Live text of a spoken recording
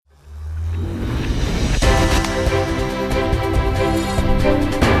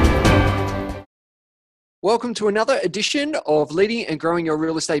Welcome to another edition of Leading and Growing Your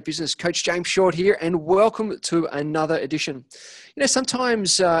Real Estate Business. Coach James Short here, and welcome to another edition. You know,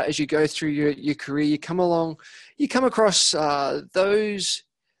 sometimes as you go through your career, you come across those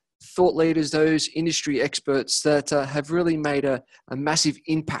thought leaders, those industry experts that have really made a massive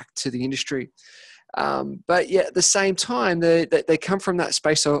impact to the industry. But yet at the same time, they come from that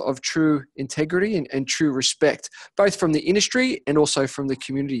space of true integrity and true respect, both from the industry and also from the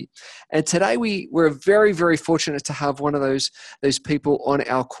community. And today we're very, very fortunate to have one of those people on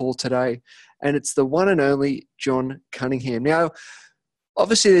our call today. And it's the one and only John Cunningham. Now,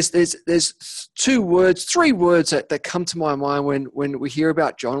 obviously, there's three words that come to my mind when we hear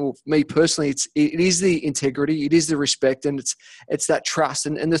about John. Well, me personally, it is the integrity, it is the respect, and it's that trust.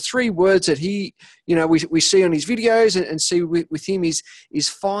 And the three words that he, we see on his videos and see with him is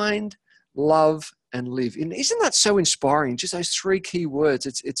find, love, and live. And isn't that so inspiring? Just those three key words.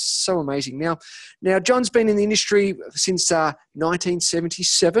 It's so amazing. Now John's been in the industry since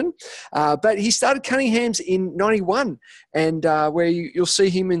 1977, but he started Cunningham's in 91, and where you'll see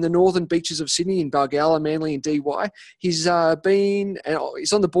him in the northern beaches of Sydney, in Balgowlah, Manly, and Dee Why. He's on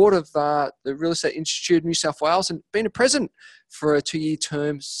the board of the Real Estate Institute of New South Wales and been a president for a 2-year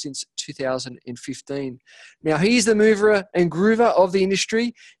term since 2015. Now, he's the mover and groover of the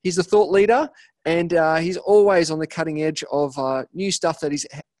industry. He's the thought leader, and he's always on the cutting edge of new stuff that is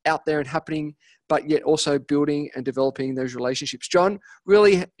out there and happening, but yet also building and developing those relationships. John,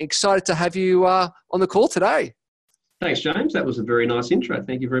 really excited to have you on the call today. Thanks, James. That was a very nice intro.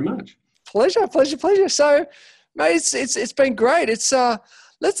 Thank you very much. Pleasure. So, mate, it's been great. It's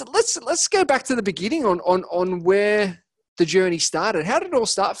let's go back to the beginning on where the journey started. How did it all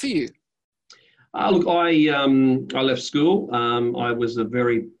start for you? Look, I left school. I was a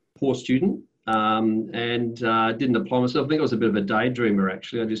very poor student and didn't apply myself. I think I was a bit of a daydreamer,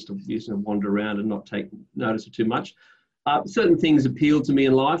 actually. I just used to wander around and not take notice of too much. Certain things appealed to me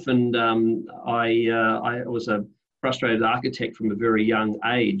in life, and I was a frustrated architect from a very young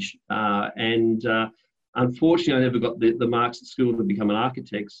age. Unfortunately, I never got the marks at school to become an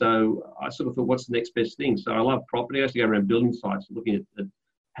architect. So I sort of thought, what's the next best thing? So I love property. I used to go around building sites looking at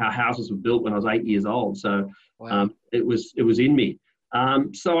how houses were built when I was 8 years old. So wow. It was in me.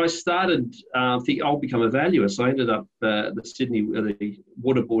 So I started thinking I'll become a valuer. So I ended up the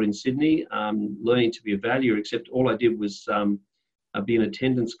water board in Sydney, learning to be a valuer, except all I did was be an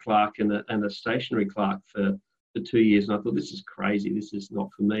attendance clerk and a stationery clerk for 2 years. And I thought, this is crazy. This is not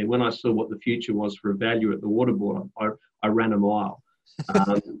for me. When I saw what the future was for a valuer at the water board, I ran a mile.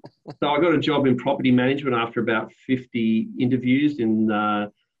 So I got a job in property management after about 50 interviews in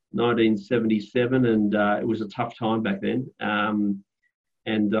 1977, and it was a tough time back then.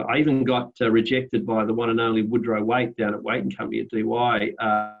 And I even got rejected by the one and only Woodrow Waite down at Waite and Company at Dee Why.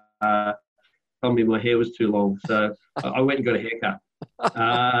 Told me my hair was too long, so I went and got a haircut.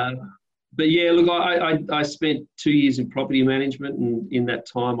 But yeah, look, I spent 2 years in property management, and in that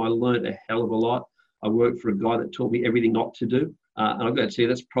time I learned a hell of a lot. I worked for a guy that taught me everything not to do. And I've got to tell you,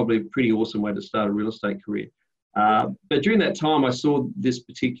 that's probably a pretty awesome way to start a real estate career. But during that time, I saw this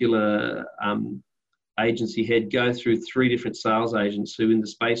particular agency head go through 3 different sales agents who in the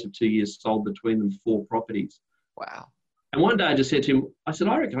space of 2 years sold between them 4 properties. Wow. And one day I just said to him, I said,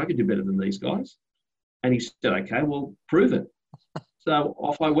 I reckon I could do better than these guys. And he said, okay, well, prove it. So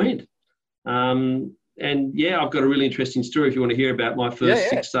off I went. And yeah, I've got a really interesting story if you want to hear about my first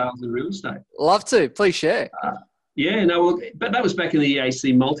 6 sales in real estate. Love to. Please share. But that was back in the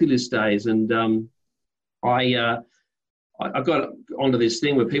EAC multi-list days. And I got onto this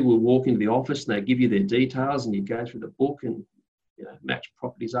thing where people would walk into the office and they'd give you their details and you go through the book and match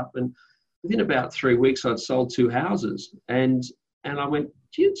properties up. And within about 3 weeks, I'd sold 2 houses. And I went,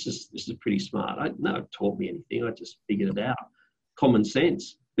 gee, this is pretty smart. No one taught me anything. I just figured it out. Common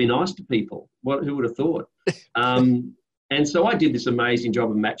sense. Be nice to people. Who would have thought? And so I did this amazing job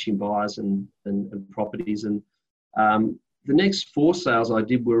of matching buyers and properties. And the next 4 sales I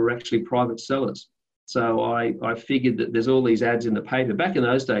did were actually private sellers. So I figured that there's all these ads in the paper. Back in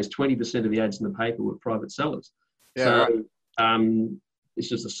those days, 20% of the ads in the paper were private sellers. Yeah, so right. It's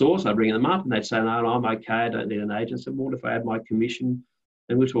just a source. I'd ring them up and they'd say, no, I'm okay. I don't need an agent. I said, what if I had my commission?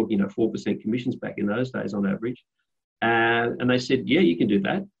 And we're talking, 4% commissions back in those days on average. And they said, yeah, you can do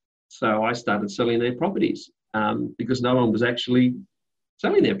that. So I started selling their properties because no one was actually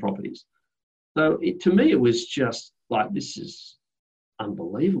selling their properties. So to me, it was just like, this is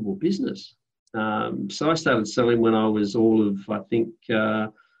unbelievable business. So I started selling when I was all of, I think,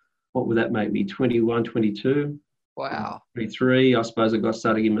 what would that make me, 21, 22? Wow. 23, I suppose I got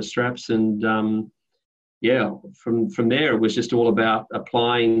started in my straps. And yeah, from there, it was just all about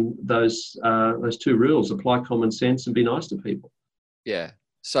applying those two rules: apply common sense and be nice to people. Yeah,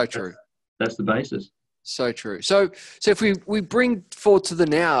 so true. That's the basis. So true. So if we bring forward to the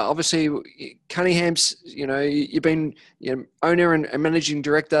now, obviously Cunningham's, you've been owner and managing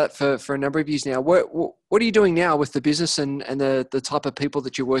director for a number of years now. What are you doing now with the business and the type of people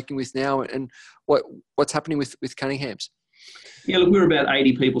that you're working with now, and what's happening with Cunningham's? Yeah, look, we're about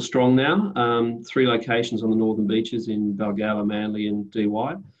 80 people strong now. 3 locations on the Northern Beaches in Balgowlah, Manly and Dee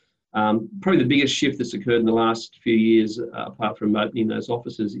Why. Probably the biggest shift that's occurred in the last few years, apart from opening those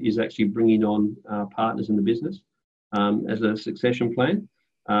offices, is actually bringing on partners in the business as a succession plan.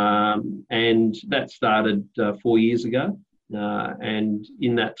 And that started 4 years ago. And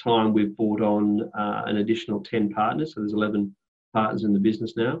in that time, we've brought on an additional 10 partners. So there's 11 partners in the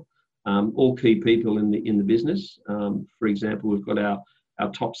business now, all key people in the business. For example, we've got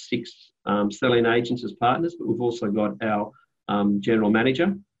our top 6 selling agents as partners, but we've also got our general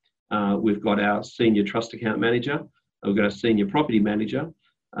manager. We've got our senior trust account manager. We've got our senior property manager.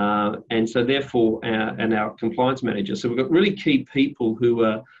 And so therefore, our compliance manager. So we've got really key people who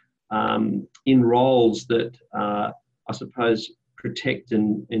are in roles that, I suppose, protect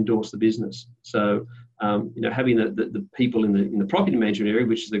and endorse the business. So, having the people in the property management area,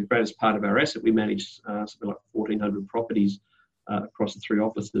 which is the greatest part of our asset, we manage something like 1,400 properties across the 3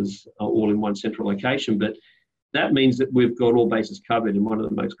 offices, all in one central location. But that means that we've got all bases covered, and one of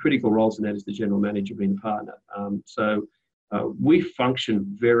the most critical roles in that is the general manager being the partner. So we function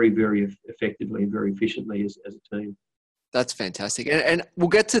very, very effectively and very efficiently as a team. That's fantastic. And we'll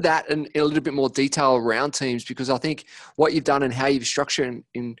get to that in a little bit more detail around teams, because I think what you've done and how you've structured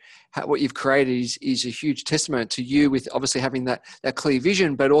and what you've created is a huge testament to you, with obviously having that clear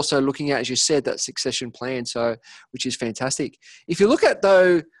vision, but also looking at, as you said, that succession plan. So, which is fantastic. If you look at,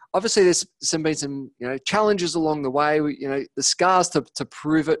 though, obviously there's been some challenges along the way, the scars to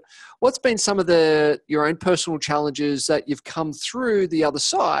prove it. What's been some of your own personal challenges that you've come through the other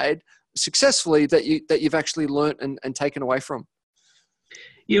side successfully that you've actually learnt and taken away from?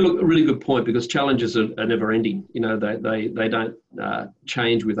 Yeah, look, a really good point, because challenges are never ending. They don't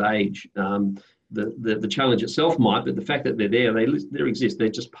change with age. The challenge itself might, but the fact that they're there, they exist. They're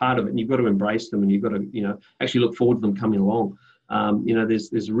just part of it, and you've got to embrace them, and you've got to actually look forward to them coming along.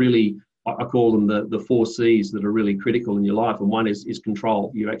 There's really, I call them the 4 C's that are really critical in your life, and one is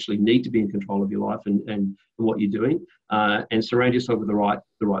control. You actually need to be in control of your life and what you're doing, and surround yourself with the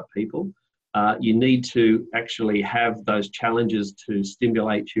right people. You need to actually have those challenges to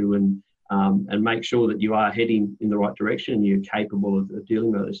stimulate you and make sure that you are heading in the right direction and you're capable of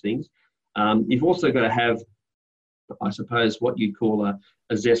dealing with those things. You've also got to have, I suppose, what you call a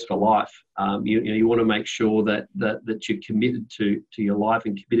zest for life. You want to make sure that you're committed to your life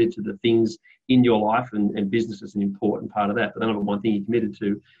and committed to the things in your life, and business is an important part of that. But the number one thing you're committed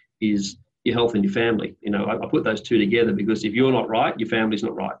to is your health and your family. I put those 2 together, because if you're not right, your family's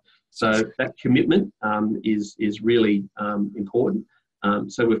not right. So that commitment is really important.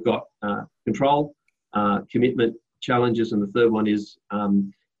 So we've got control, commitment, challenges, and the third one is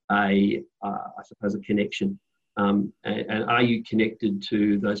I suppose a connection. And are you connected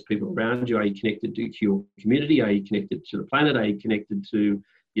to those people around you? Are you connected to your community? Are you connected to the planet? Are you connected to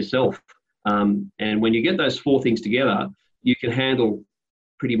yourself? And when you get those 4 things together, you can handle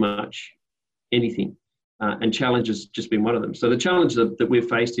pretty much anything. And challenge has just been one of them. So the challenge that we've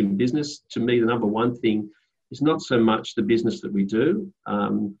faced in business, to me, the number one thing is not so much the business that we do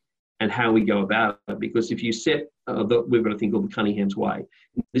and how we go about it. Because if you set, we've got a thing called the Cunningham's Way.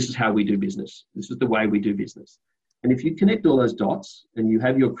 This is how we do business. This is the way we do business. And if you connect all those dots and you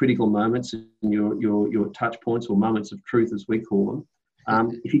have your critical moments and your touch points, or moments of truth, as we call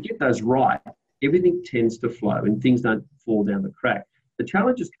them, if you get those right, everything tends to flow and things don't fall down the crack. The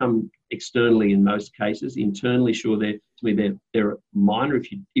challenges come externally in most cases. Internally, sure, they're minor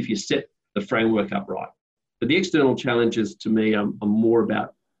if you set the framework up right. But the external challenges, to me, are more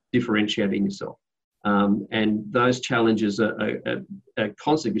about differentiating yourself. And those challenges are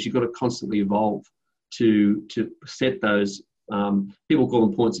constant, because you've got to constantly evolve to set those. People call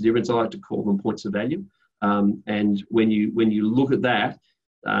them points of difference. I like to call them points of value. And when you look at that,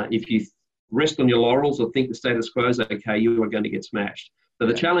 if you rest on your laurels or think the status quo is okay, you are going to get smashed. So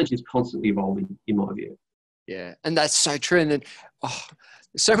the challenge is constantly evolving, in my view. Yeah, and that's so true. And then,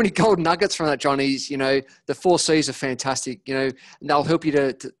 so many golden nuggets from that, Johnny's. The 4 C's are fantastic. And they'll help you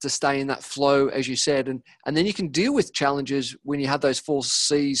to stay in that flow, as you said, and then you can deal with challenges when you have those 4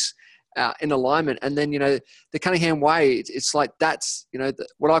 C's in alignment. And then, the Cunningham way, it's like, that's,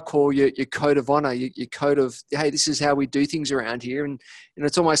 what I call your code of honor, your code of, hey, this is how we do things around here. And,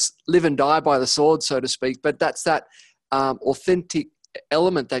 it's almost live and die by the sword, so to speak. But that's that authentic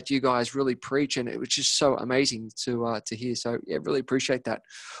element that you guys really preach, and it was just so amazing to hear. So yeah, really appreciate that.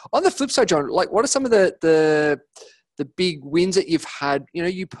 On the flip side, John, like, what are some of the big wins that you've had,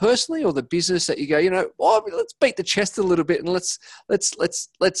 you personally, or the business that you go, let's beat the chest a little bit and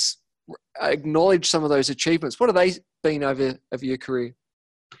let's acknowledge some of those achievements. What have they been over your career?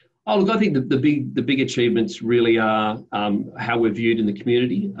 Oh, look, I think the big achievements really are how we're viewed in the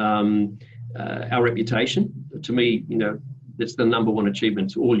community, our reputation. To me, that's the number one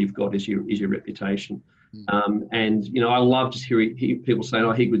achievement. All you've got is your reputation. And I love just hearing people saying,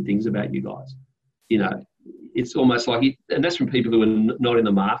 "I hear good things about you guys." It's almost like, and that's from people who are not in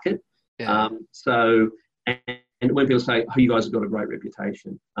the market. Yeah. And when people say, "Oh, you guys have got a great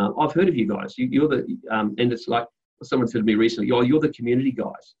reputation," I've heard of you guys. You're the, and it's like someone said to me recently, "Oh, you're the community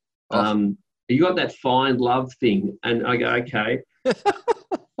guys." You got that find love thing, and I go, okay.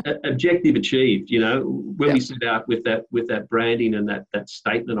 Objective achieved. When we set out with that branding and that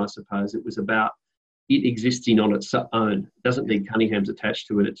statement, I suppose it was about it existing on its own. It doesn't need Cunningham's attached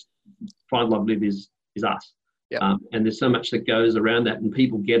to it. It's Find Love Live is us. Yep. And there's so much that goes around that, and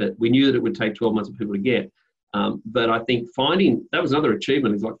people get it. We knew that it would take 12 months for people to get. But I think that was another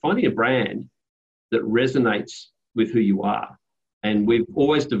achievement, is like finding a brand that resonates with who you are. And we've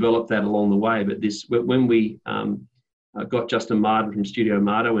always developed that along the way. But when we got Justin Martin from Studio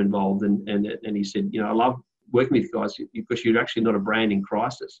Marto involved, and he said, I love working with you guys because you're actually not a brand in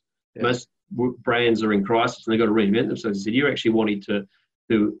crisis. Yeah. Most brands are in crisis and they've got to reinvent themselves. He said, you're actually wanting to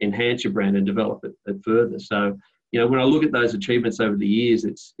enhance your brand and develop it further. So, when I look at those achievements over the years,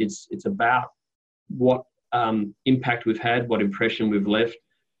 it's about what impact we've had, what impression we've left,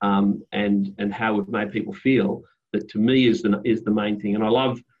 and how we've made people feel. That to me is the main thing. And I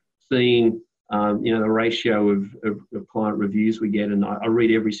love seeing the ratio of client reviews we get, and I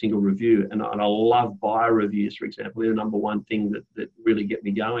read every single review, and I love buyer reviews, for example. They're the number one thing that really get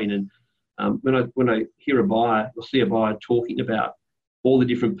me going. And when I hear a buyer or see a buyer talking about all the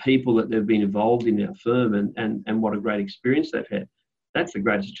different people that they've been involved in our firm and what a great experience they've had, that's the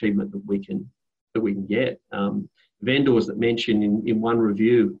greatest achievement that we can get. Vendors that mention in one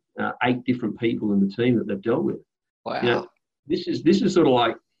review 8 different people in the team that they've dealt with. Wow. This is sort of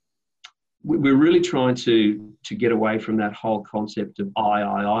like, we're really trying to get away from that whole concept of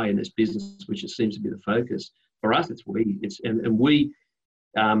I in this business, which it seems to be the focus. For us, it's we.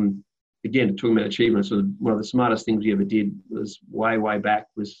 Again, talking about achievements, so one of the smartest things we ever did was way back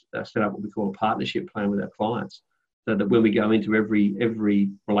was set up what we call a partnership plan with our clients, so that when we go into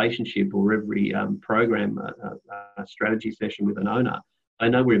every relationship or every program, a strategy session with an owner, they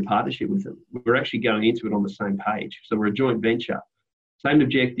know we're in partnership with them. We're actually going into it on the same page. So we're a joint venture. Same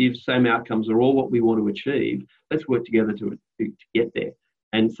objectives, same outcomes are all what we want to achieve. Let's work together to get there.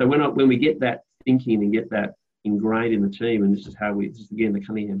 And so when we get that thinking and get that ingrained in the team, and this is again the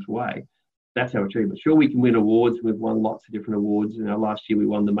Cunningham's way, that's our achievement. Sure, we can win awards. We've won lots of different awards. Last year we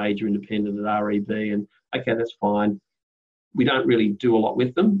won the Major Independent at REB, and okay, that's fine. We don't really do a lot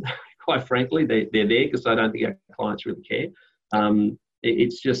with them, quite frankly. They're there because I don't think our clients really care.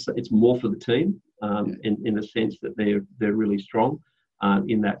 It's more for the team in the sense that they're really strong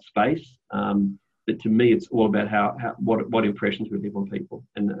in that space. But to me, it's all about what impressions we leave on people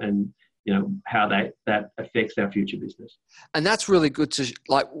and how that affects our future business. And that's really good to,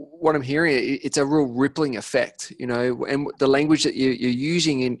 like, what I'm hearing, it's a real rippling effect, and the language that you're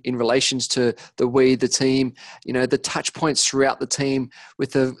using in relations to the team, the touch points throughout the team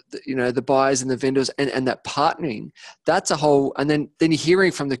with the buyers and the vendors and that partnering, that's a whole, and then you're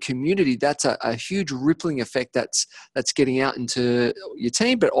hearing from the community, that's a huge rippling effect that's getting out into your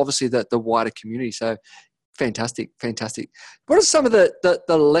team, but obviously the wider community. So fantastic. What are some of the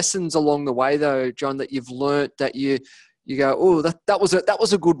lessons along the way, though, John, that you've learnt that you go, oh, that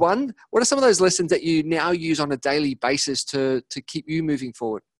was a good one? What are some of those lessons that you now use on a daily basis to keep you moving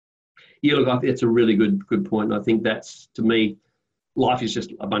forward? Yeah, look, I think it's a really good point. And I think that's, to me, life is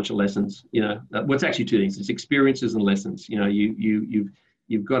just a bunch of lessons. It's actually 2 things. It's experiences and lessons.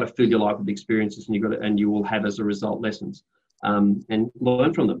 You've got to fill your life with experiences, and you will have, as a result, lessons. And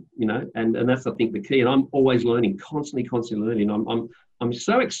learn from them, and that's, I think, the key. And I'm always learning, constantly learning. I'm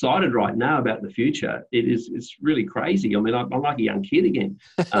so excited right now about the future. It's really crazy. I mean, I'm like a young kid again.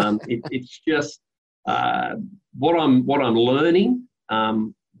 It's just what I'm learning,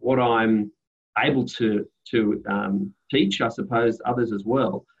 what I'm able to teach, I suppose, others as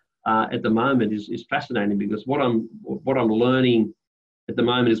well. At the moment is fascinating, because what I'm learning at the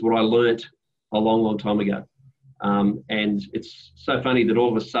moment is what I learnt a long, long time ago. And it's so funny that all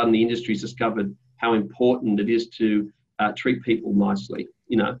of a sudden the industry's discovered how important it is to treat people nicely.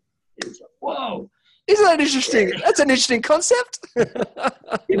 You know, it's like, whoa. Isn't that interesting? Yeah. That's an interesting concept. I've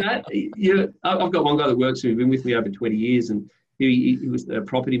got one guy that works with me, been with me over 20 years, and he was a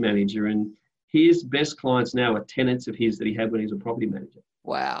property manager, and his best clients now are tenants of his that he had when he was a property manager.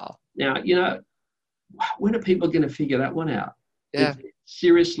 Wow. Now, you know, when are people going to figure that one out? Yeah.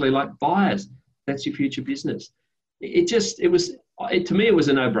 Seriously, like buyers, that's your future business. To me, it was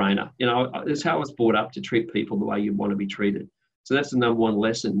a no-brainer. You know, it's how I was brought up, to treat people the way you want to be treated. So that's the number one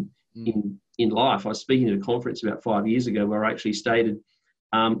lesson in life. I was speaking at a conference about 5 years ago where I actually stated,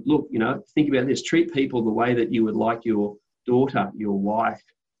 look, you know, think about this. Treat people the way that you would like your daughter, your wife,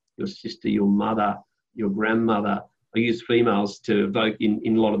 your sister, your mother, your grandmother. I use females to evoke in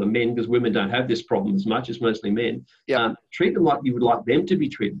a lot of the men, because women don't have this problem as much. It's mostly men. Yep. Treat them like you would like them to be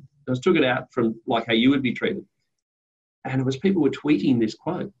treated. I took it out from like how you would be treated. And it was people were tweeting this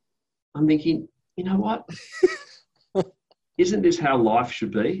quote. I'm thinking, you know what? Isn't this how life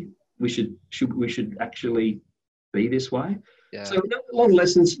should be? We should actually be this way. Yeah. So a lot of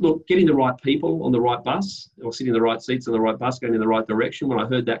lessons. Look, getting the right people on the right bus, or sitting in the right seats on the right bus, going in the right direction. When I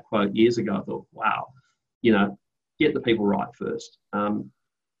heard that quote years ago, I thought, wow, you know, get the people right first.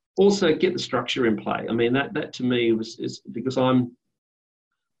 Also, get the structure in play. I mean, that to me is because I'm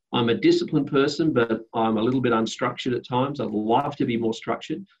a disciplined person, but I'm a little bit unstructured at times. I'd love to be more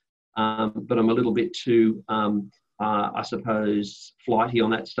structured, but I'm a little bit too, I suppose, flighty on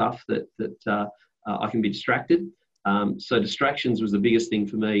that stuff that I can be distracted. So distractions was the biggest thing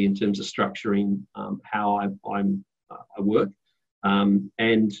for me in terms of structuring how I work.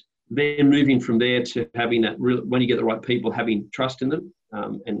 And then moving from there to having that real, when you get the right people, having trust in them,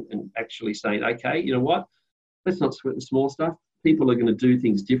 and actually saying, okay, you know what, let's not sweat the small stuff. People are going to do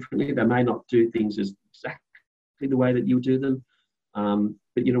things differently. They may not do things as exactly the way that you do them.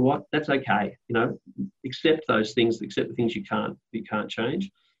 But you know what? That's okay. You know, accept those things, accept the things you can't change,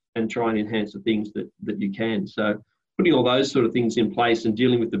 and try and enhance the things that you can. So putting all those sort of things in place and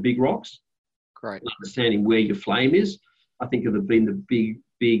dealing with the big rocks, great, understanding where your flame is, I think have been the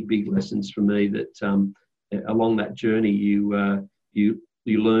big lessons for me, that along that journey you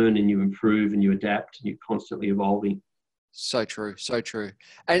learn and you improve and you adapt and you're constantly evolving. So true.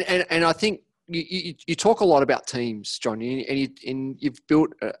 And I think you talk a lot about teams, John, and you've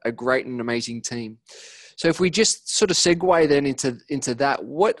built a great and amazing team. So if we just sort of segue then into that,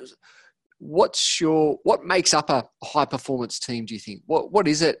 what makes up a high performance team, do you think? What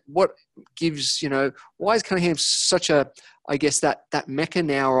is it? What gives, you know, why is Cunningham such a, I guess, that mecca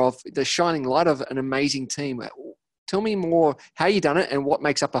now of the shining light of an amazing team? Tell me more how you done it and what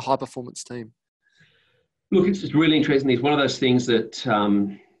makes up a high performance team. Look, it's just really interesting. It's one of those things that,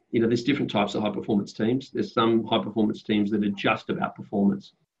 you know, there's different types of high performance teams. There's some high performance teams that are just about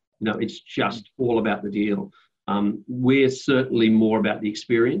performance. You know, it's just all about the deal. We're certainly more about the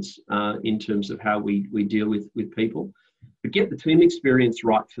experience in terms of how we deal with people. But get the team experience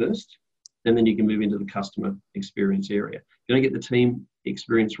right first, and then you can move into the customer experience area. If you don't get the team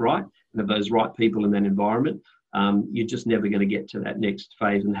experience right and have those right people in that environment, you're just never going to get to that next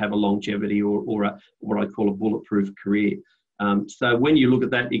phase and have a longevity or what I call a bulletproof career. So when you look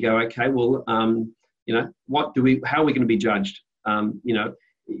at that, you go, okay, well, you know, how are we going to be judged? You know,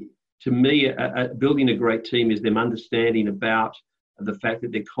 to me, building a great team is them understanding about the fact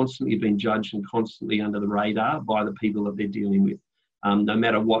that they're constantly being judged and constantly under the radar by the people that they're dealing with, no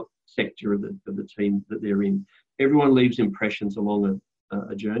matter what sector of the team that they're in. Everyone leaves impressions along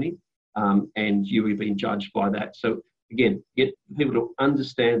a journey, and you are being judged by that. So again, get people to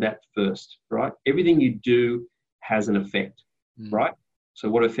understand that first, right? Everything you do has an effect, right? So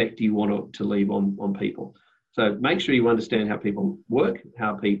what effect do you want to leave on people? So make sure you understand how people work,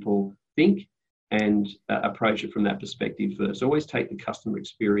 how people think, and approach it from that perspective first. Always take the customer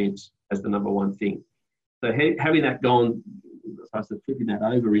experience as the number one thing. So having that gone, flipping that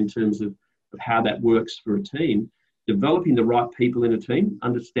over in terms of how that works for a team, developing the right people in a team,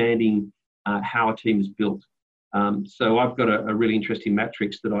 understanding how a team is built. So I've got a really interesting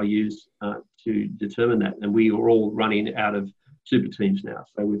matrix that I use to determine that. And we are all running out of super teams now.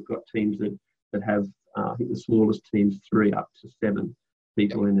 So we've got teams that have, I think the smallest team's 3 up to 7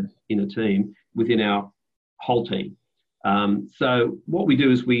 people in a team within our whole team. So what we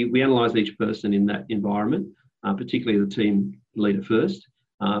do is we analyse each person in that environment, particularly the team leader first,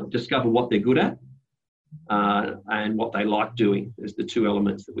 discover what they're good at, and what they like doing. There's the 2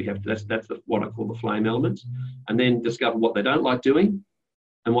 elements that we have. That's what I call the flame elements. And then discover what they don't like doing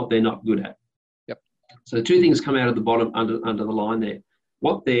and what they're not good at. Yep. So 2 things come out of the bottom under the line there.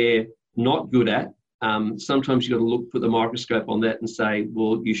 what they're not good at, sometimes you've got to put the microscope on that and say,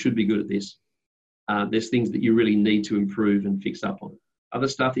 well, you should be good at this. There's things that you really need to improve and fix up on. Other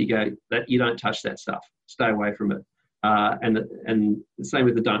stuff that you go, that you don't touch that stuff. Stay away from it. And the same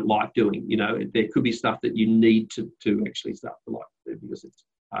with the don't like doing. There could be stuff that you need to actually start to like do because it's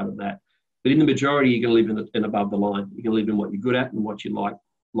part of that. But in the majority, you're going to live in above the line. You can live in what you're good at and what you like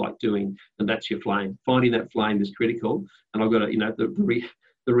doing, and that's your flame. Finding that flame is critical. And I've got to,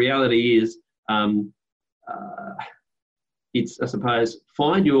 the reality is, it's, I suppose,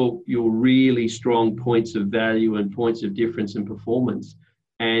 find your really strong points of value and points of difference in performance,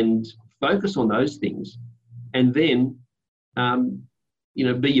 and focus on those things, and then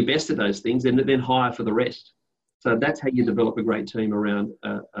be your best at those things, and then hire for the rest. So that's how you develop a great team around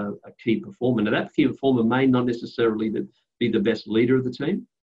a key performer. Now, that key performer may not necessarily be the best leader of the team.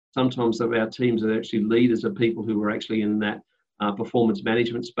 Sometimes our teams are actually leaders of people who are actually in that performance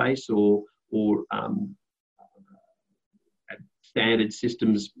management space or standard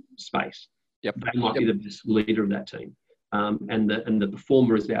systems space. Yep. They might be the best leader of that team. And the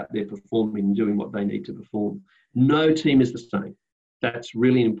performer is out there performing and doing what they need to perform. No team is the same. That's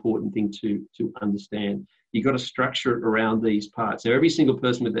really an important thing to understand. You've got to structure it around these parts. So every single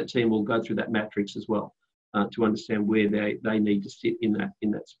person with that team will go through that matrix as well to understand where they need to sit in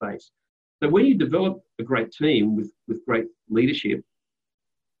that space. So when you develop a great team with great leadership,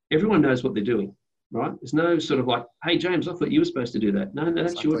 everyone knows what they're doing, right? There's no sort of like, hey, James, I thought you were supposed to do that. No,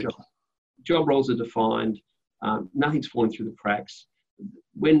 that's your job. Job roles are defined. Nothing's falling through the cracks.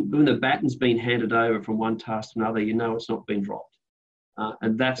 When the baton's been handed over from one task to another, it's not been dropped.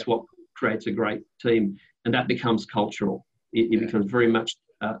 And that's what creates a great team. And that becomes cultural. It becomes very much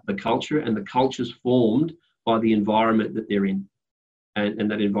the culture, and the culture's formed by the environment that they're in. And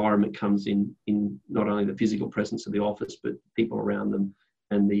that environment comes in not only the physical presence of the office, but people around them,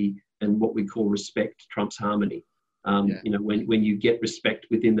 and what we call respect trumps harmony. When you get respect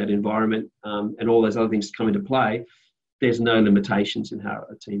within that environment, and all those other things come into play, there's no limitations in how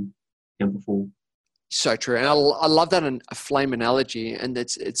a team can perform. So true. And I love that a flame analogy, and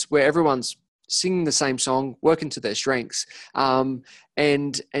it's where everyone's singing the same song, working to their strengths, and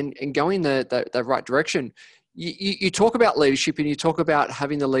going the right direction. You talk about leadership, and you talk about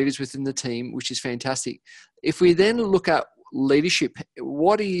having the leaders within the team, which is fantastic. If we then look at leadership,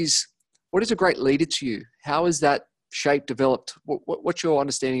 what is a great leader to you? How is that shape developed? What's your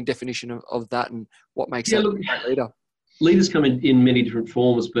understanding definition of that, and what makes a great leader? Leaders come in many different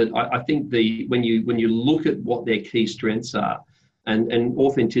forms, but I think when you look at what their key strengths are, and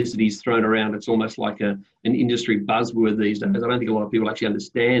authenticity is thrown around, it's almost like an industry buzzword these days. I don't think a lot of people actually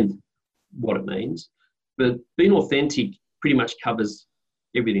understand what it means. But being authentic pretty much covers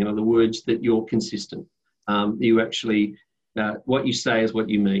everything. In other words, that you're consistent. You actually, what you say is what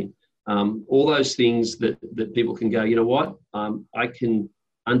you mean. All those things that people can go, you know what, I can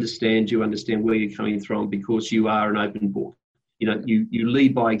understand where you're coming from because you are an open book. You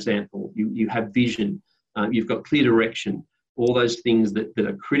lead by example. You have vision. You've got clear direction. All those things that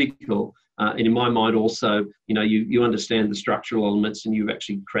are critical. And in my mind also, you understand the structural elements, and you've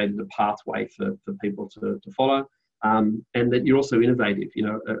actually created a pathway for people to follow. And that you're also innovative.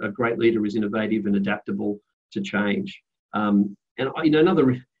 A great leader is innovative and adaptable to change. And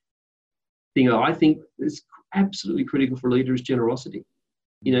another thing I think is absolutely critical for a leader is generosity.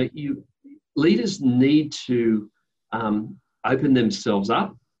 Leaders need to open themselves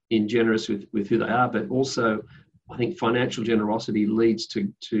up, in generous with who they are, but also I think financial generosity leads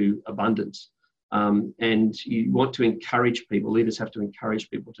to abundance. And you want to encourage people. Leaders have to encourage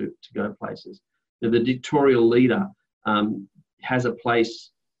people to go places. Now, the dictatorial leader has a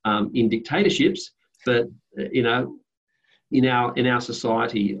place in dictatorships, but in our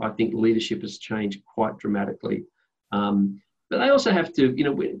society, I think leadership has changed quite dramatically. But they also have to,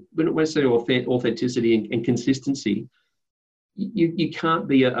 when I say authenticity and consistency, you can't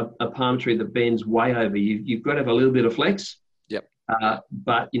be a palm tree that bends way over. You've got to have a little bit of flex. Yep.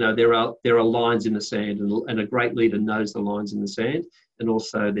 But there are lines in the sand, and a great leader knows the lines in the sand, and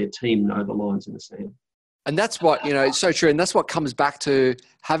also their team know the lines in the sand. And that's what, it's so true. And that's what comes back to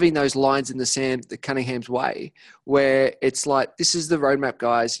having those lines in the sand, the Cunningham's way, where it's like, this is the roadmap,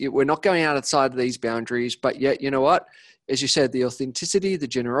 guys. We're not going outside of these boundaries, but yet, you know what? As you said, the authenticity, the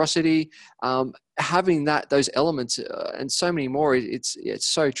generosity, having those elements and so many more, it's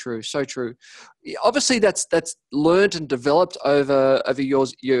so true, so true. Obviously, that's learned and developed over your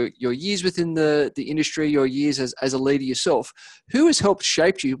years within the industry, your years as a leader yourself. Who has helped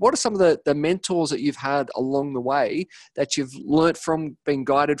shape you? What are some of the mentors that you've had along the way that you've learnt from, been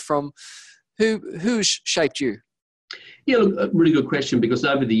guided from? Who's shaped you? Yeah, look, a really good question, because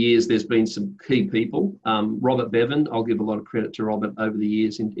over the years there's been some key people. Robert Bevan, I'll give a lot of credit to Robert over the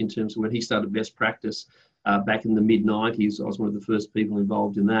years in terms of when he started Best Practice back in the mid-90s. I was one of the first people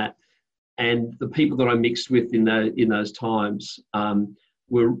involved in that. And the people that I mixed with in those times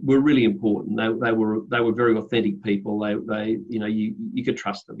were really important. They were very authentic people. They you could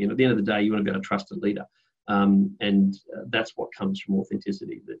trust them. At the end of the day, you want to be able to trust a leader. And that's what comes from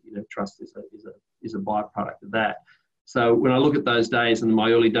authenticity. That trust is a byproduct of that. So when I look at those days and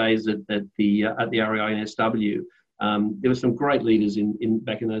my early days at the REI and SW, there were some great leaders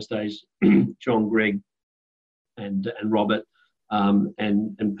back in those days, John Gregg and Robert,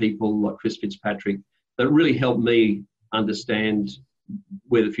 and people like Chris Fitzpatrick, that really helped me understand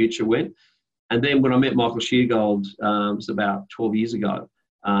where the future went. And then when I met Michael Sheargold, it was about 12 years ago,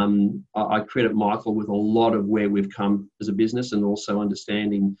 I credit Michael with a lot of where we've come as a business, and also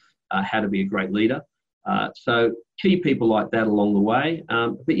understanding how to be a great leader. So key people like that along the way,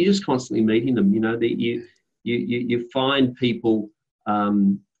 but you're just constantly meeting them. That you find people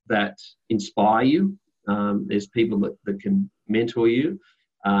that inspire you. There's people that can mentor you,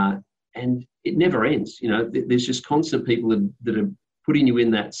 and it never ends. There's just constant people that are putting you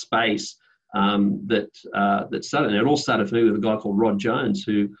in that space. That started. And it all started for me with a guy called Rod Jones,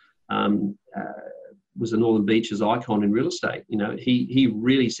 who was a Northern Beaches icon in real estate. He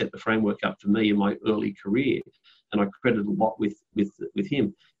really set the framework up for me in my early career, and I credit a lot with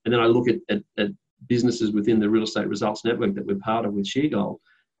him. And then I look at businesses within the Real Estate Results Network that we're part of with Sheargold,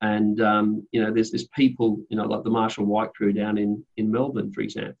 and there's people like the Marshall White crew down in Melbourne, for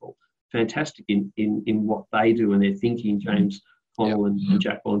example, fantastic in what they do and their thinking. James Connell and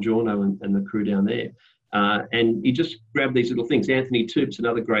Jack Bongiorno and the crew down there. And you just grab these little things. Anthony Toops,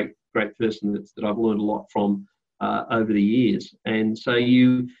 another great person that I've learned a lot from over the years. And so then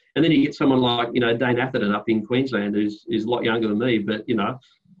you get someone like, Dane Atherton up in Queensland, who's a lot younger than me, but,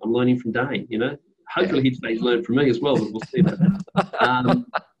 I'm learning from Dane, Hopefully he'd say he's learned from me as well, but we'll see about that.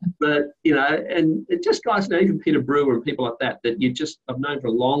 But, and it just guys, even Peter Brewer and people like that I've known for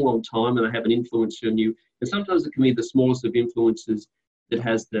a long, long time, and they have an influence on you. And sometimes it can be the smallest of influences that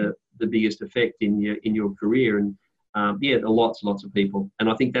has the biggest effect in your career. And lots of people. And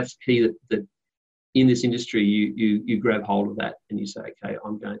I think that's key, that in this industry, you grab hold of that and you say, okay,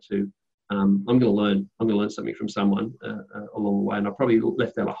 I'm going to learn something from someone along the way. And I probably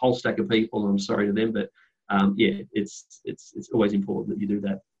left out a whole stack of people, and I'm sorry to them, but it's always important that you do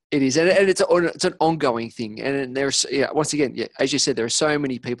that. It is, and it's an ongoing thing. And there's, once again, as you said, there are so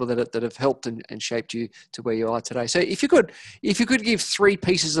many people that have helped and shaped you to where you are today. So if you could give 3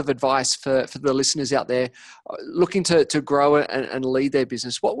 pieces of advice for the listeners out there looking to grow and lead their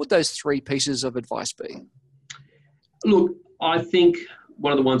business, what would those 3 pieces of advice be? Look, I think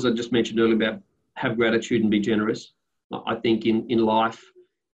one of the ones I just mentioned earlier about have gratitude and be generous. I think in life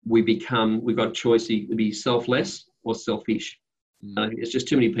we've got a choice to be selfless or selfish. It's just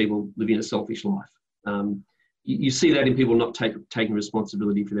too many people living a selfish life. You see that in people not taking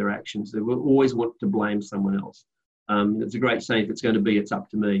responsibility for their actions. They will always want to blame someone else. It's a great saying, if it's going to be, it's up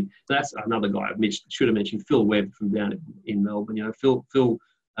to me. That's another guy I should have mentioned, Phil Webb from down in Melbourne. Phil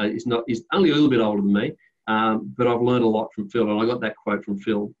is only a little bit older than me, but I've learned a lot from Phil, and I got that quote from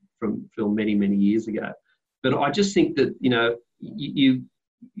Phil many, many years ago. But I just think that you've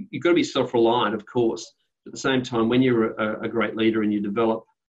got to be self-reliant, of course. At the same time, when you're a great leader and you develop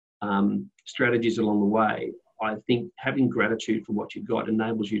strategies along the way, I think having gratitude for what you've got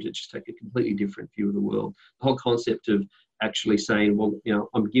enables you to just take a completely different view of the world. The whole concept of actually saying, well,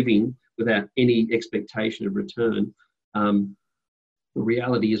 I'm giving without any expectation of return. The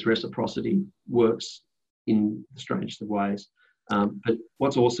reality is reciprocity works in the strangest of ways. But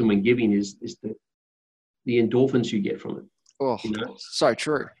what's awesome when giving is the endorphins you get from it. Oh, so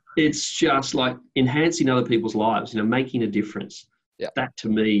true. It's just like enhancing other people's lives, making a difference. Yeah. That to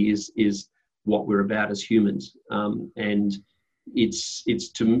me is what we're about as humans. And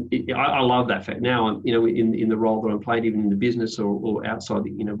I love that fact. Now I'm, in the role that I'm playing, even in the business or outside,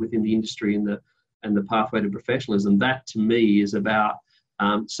 within the industry and the pathway to professionalism, that to me is about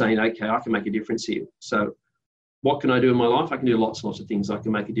saying, okay, I can make a difference here. So what can I do in my life? I can do lots and lots of things. I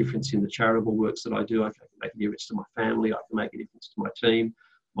can make a difference in the charitable works that I do. I can make a difference to my family. I can make a difference to my team,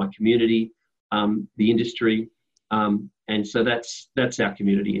 my community, the industry. And so that's our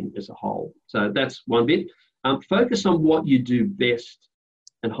community as a whole. So that's one bit. Focus on what you do best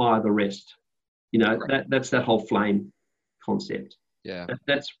and hire the rest. Right. That's that whole flame concept. Yeah.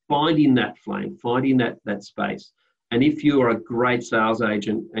 That's finding that flame, finding that space. And if you are a great sales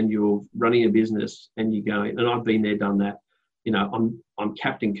agent and you're running a business and you're going, and I've been there, done that, I'm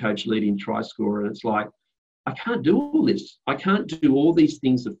captain, coach, leading, try scorer, and it's like, I can't do all this. I can't do all these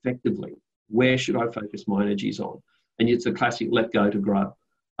things effectively. Where should I focus my energies on? And it's a classic let go to grow.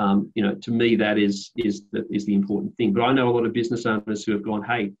 To me, that is the important thing. But I know a lot of business owners who have gone,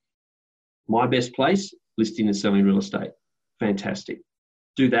 hey, my best place, listing and selling real estate. Fantastic.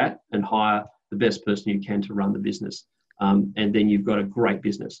 Do that and hire the best person you can to run the business. And then you've got a great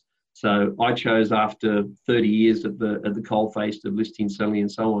business. So I chose, after 30 years at the coalface of listing, selling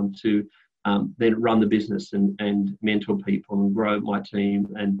and so on, to then run the business and mentor people and grow my team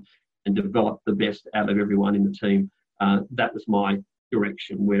and develop the best out of everyone in the team. That was my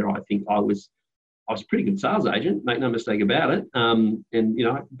direction, where I think I was a pretty good sales agent, make no mistake about it. And,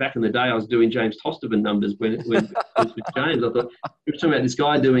 back in the day, I was doing James Tosterman numbers when with James. I thought, we were talking about this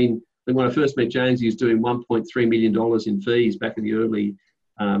guy doing, when I first met James, he was doing $1.3 million in fees back in the early,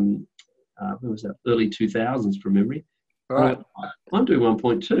 early 2000s from memory. Right. I'm doing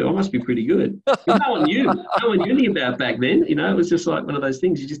 1.2. I must be pretty good. No one knew anything about back then. It was just like one of those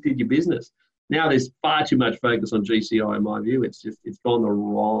things. You just did your business. Now there's far too much focus on GCI, in my view. It's gone the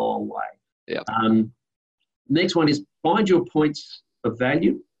wrong way. Yeah. Next one is find your points of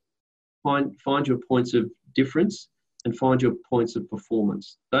value, find your points of difference, and find your points of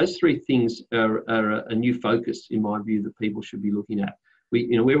performance. Those three things are a new focus, in my view, that people should be looking at.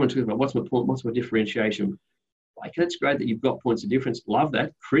 Everyone talks about what's my point, what's my differentiation. Like, that's great that you've got points of difference. Love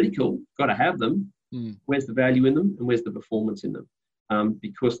that. Critical. Got to have them. Where's the value in them, and where's the performance in them?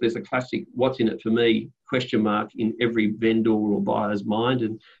 Because there's a classic what's in it for me question mark in every vendor or buyer's mind,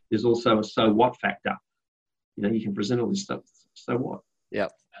 and there's also a so what factor. You can present all this stuff. So what? Yeah.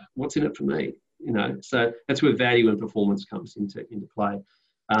 What's in it for me? So that's where value and performance comes into play.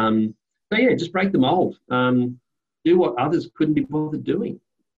 Just break the mold. Do what others couldn't be bothered doing.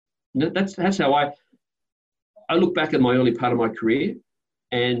 That's how I look back at my early part of my career,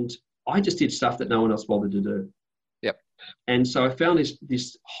 and I just did stuff that no one else bothered to do. Yep. And so I found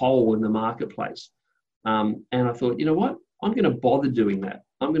this hole in the marketplace. And I thought, you know what? I'm going to bother doing that.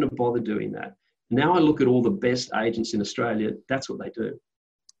 Now I look at all the best agents in Australia. That's what they do.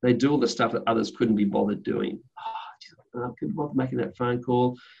 They do all the stuff that others couldn't be bothered doing. Could I bother making that phone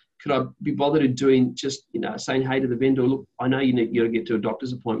call? Could I be bothered doing just, saying hey to the vendor? Look, I know you got to get to a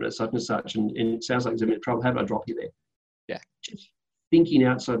doctor's appointment at such and such, and it sounds like there's a bit of trouble. How about I drop you there? Yeah. Just thinking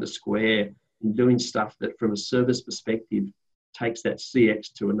outside the square and doing stuff that, from a service perspective, takes that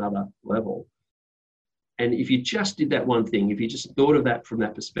CX to another level. And if you just did that one thing, if you just thought of that from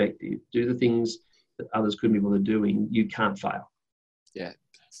that perspective, do the things that others couldn't be bothered doing, you can't fail. Yeah.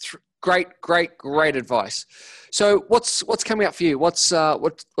 Great advice. So what's coming up for you? What's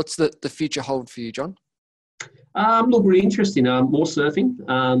the future hold for you, John? Look, really interesting. More surfing.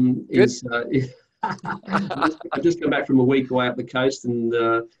 I just come back from a week away up the coast, and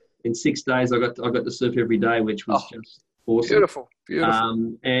in 6 days I got to surf every day, which was just awesome. Beautiful.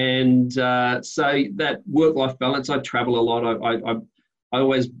 So that work-life balance, I travel a lot. I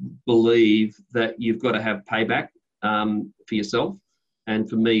always believe that you've got to have payback for yourself. And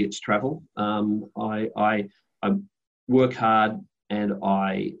for me, it's travel. I work hard, and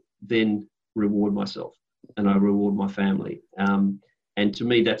I then reward myself, and I reward my family. And to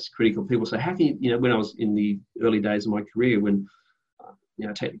me, that's critical. People say, how can you, when I was in the early days of my career, when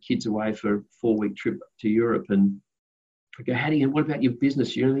I take the kids away for a 4-week trip to Europe, and I go, what about your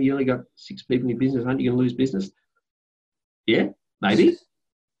business? You only got 6 people in your business. Aren't you going to lose business? Yeah, maybe.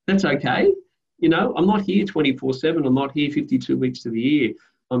 That's okay. I'm not here 24/7. I'm not here 52 weeks of the year.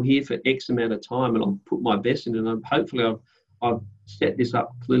 I'm here for X amount of time, and I'll put my best in it. And hopefully I've set this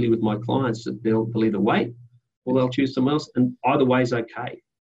up clearly with my clients that they'll either wait or they'll choose someone else. And either way is okay.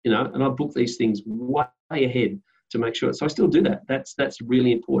 And I book these things way ahead to make sure. So I still do that. That's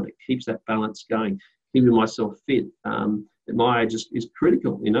really important. It keeps that balance going, keeping myself fit. At my age is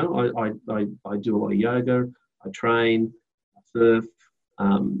critical. I do a lot of yoga. I train, I surf.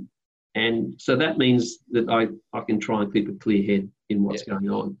 And so that means that I can try and keep a clear head in what's going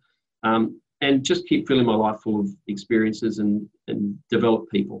on, and just keep filling my life full of experiences and develop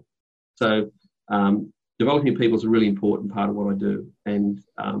people. So developing people is a really important part of what I do, and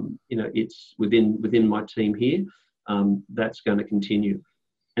it's within my team here. That's going to continue.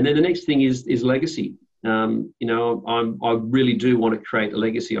 And then the next thing is legacy. I really do want to create a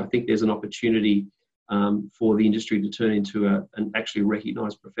legacy. I think there's an opportunity for the industry to turn into an actually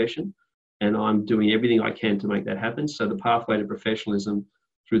recognised profession. And I'm doing everything I can to make that happen. So the pathway to professionalism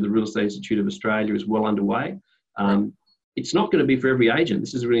through the Real Estate Institute of Australia is well underway. It's not going to be for every agent.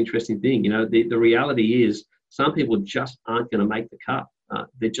 This is a really interesting thing. The reality is some people just aren't going to make the cut.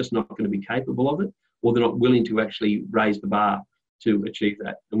 They're just not going to be capable of it, or they're not willing to actually raise the bar to achieve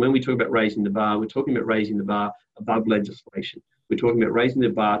that. And when we talk about raising the bar, we're talking about raising the bar above legislation. We're talking about raising the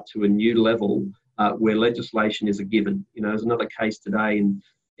bar to a new level where legislation is a given. You know, there's another case today in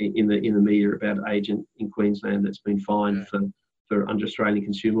the media about an agent in Queensland that's been fined for under Australian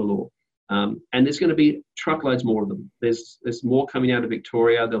consumer law. And there's going to be truckloads more of them. There's more coming out of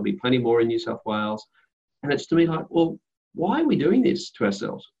Victoria. There'll be plenty more in New South Wales. And it's to me like, well, why are we doing this to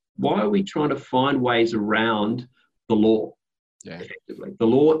ourselves? Why are we trying to find ways around the law? Effectively, the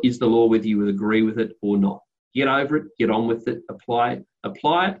law is the law, whether you would agree with it or not. Get over it, get on with it, apply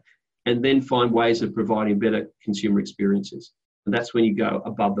it, and then find ways of providing better consumer experiences. And that's when you go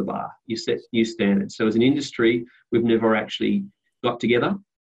above the bar. You set new standards. So as an industry, we've never actually got together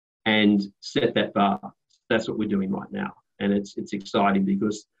and set that bar. That's what we're doing right now. And it's exciting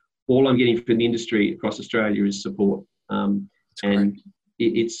because all I'm getting from the industry across Australia is support. And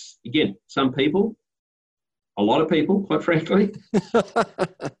it's, again, some people, a lot of people, quite frankly,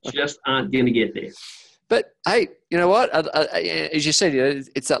 just aren't going to get there. But hey, you know what? As you said,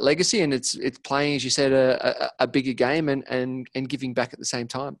 it's that legacy, and it's playing, as you said, a bigger game and giving back at the same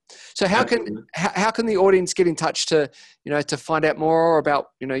time. So how can the audience get in touch to find out more about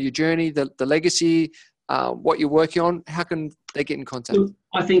your journey, the legacy, what you're working on? How can they get in contact? Look,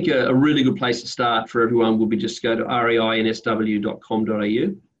 I think a really good place to start for everyone will be just go to reinsw.com.au.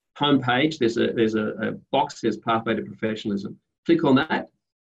 Homepage, there's a box that says Pathway to Professionalism. Click on that.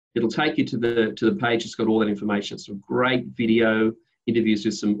 It'll take you to the page. It's got all that information. Some great video interviews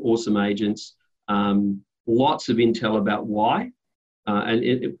with some awesome agents. Lots of intel about why.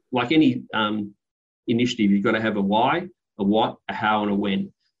 And like any initiative, you've got to have a why, a what, a how, and a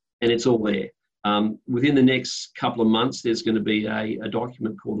when. And it's all there. Within the next couple of months, there's going to be a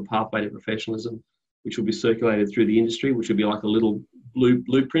document called the Pathway to Professionalism, which will be circulated through the industry, which will be like a little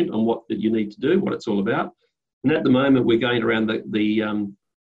blueprint on what that you need to do, what it's all about. And at the moment, we're going around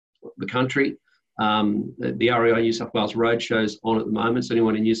the country. The REI New South Wales roadshows on at the moment. So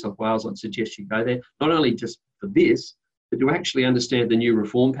anyone in New South Wales, I'd suggest you go there, not only just for this, but to actually understand the new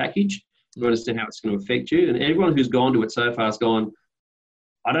reform package, to understand how it's going to affect you. And everyone who's gone to it so far has gone,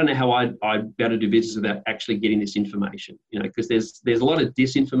 I don't know how I'd better do business without actually getting this information, because there's a lot of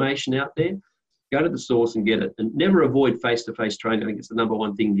disinformation out there. Go to the source and get it, and never avoid face-to-face training. I think it's the number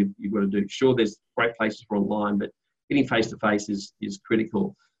one thing you've got to do. Sure, there's great places for online, but getting face-to-face is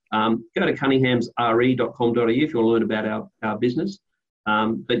critical. Go to cunninghamsre.com.au if you want to learn about our business.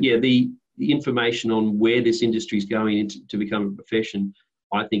 But yeah, the information on where this industry is going to become a profession,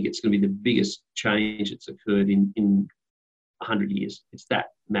 I think it's going to be the biggest change that's occurred in 100 years. It's that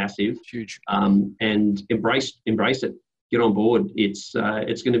massive. Huge. And embrace it. Get on board. It's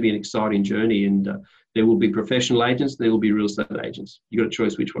going to be an exciting journey, and there will be professional agents, there will be real estate agents. You've got a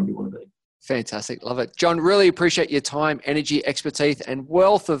choice which one you want to be. Fantastic. Love it. John, really appreciate your time, energy, expertise, and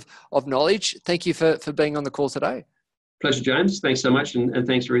wealth of knowledge. Thank you for being on the call today. Pleasure, James. Thanks so much. And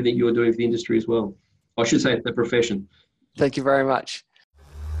thanks for everything you're doing for the industry as well. I should say the profession. Thank you very much.